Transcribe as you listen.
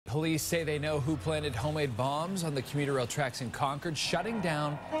Police say they know who planted homemade bombs on the commuter rail tracks in Concord, shutting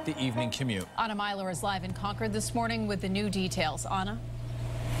down the evening commute. Anna Meiler is live in Concord this morning with the new details. Anna?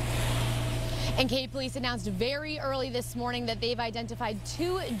 And police announced very early this morning that they've identified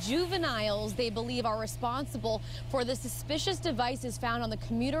 2 juveniles they believe are responsible for the suspicious devices found on the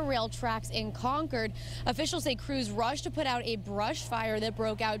commuter rail tracks in Concord. Officials say crews rushed to put out a brush fire that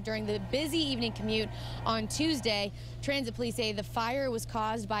broke out during the busy evening commute on Tuesday. Transit police say the fire was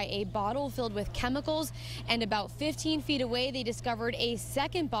caused by a bottle filled with chemicals, and about 15 feet away they discovered a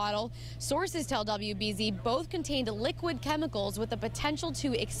second bottle. Sources tell WBZ both contained liquid chemicals with the potential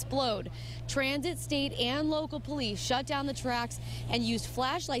to explode. Transit, state, and local police shut down the tracks and used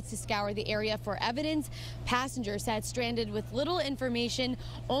flashlights to scour the area for evidence. Passengers sat stranded with little information,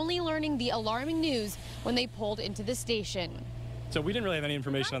 only learning the alarming news when they pulled into the station. So we didn't really have any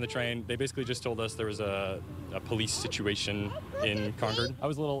information on the train. They basically just told us there was a police situation in Concord. I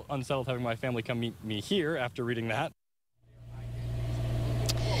was a little unsettled having my family come meet me here after reading that.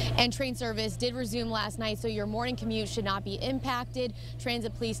 And train service did resume last night, so your morning commute should not be impacted.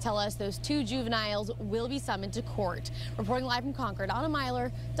 Transit police tell us those 2 juveniles will be summoned to court. Reporting live from Concord, Anna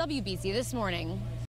Meiler, WBZ This Morning.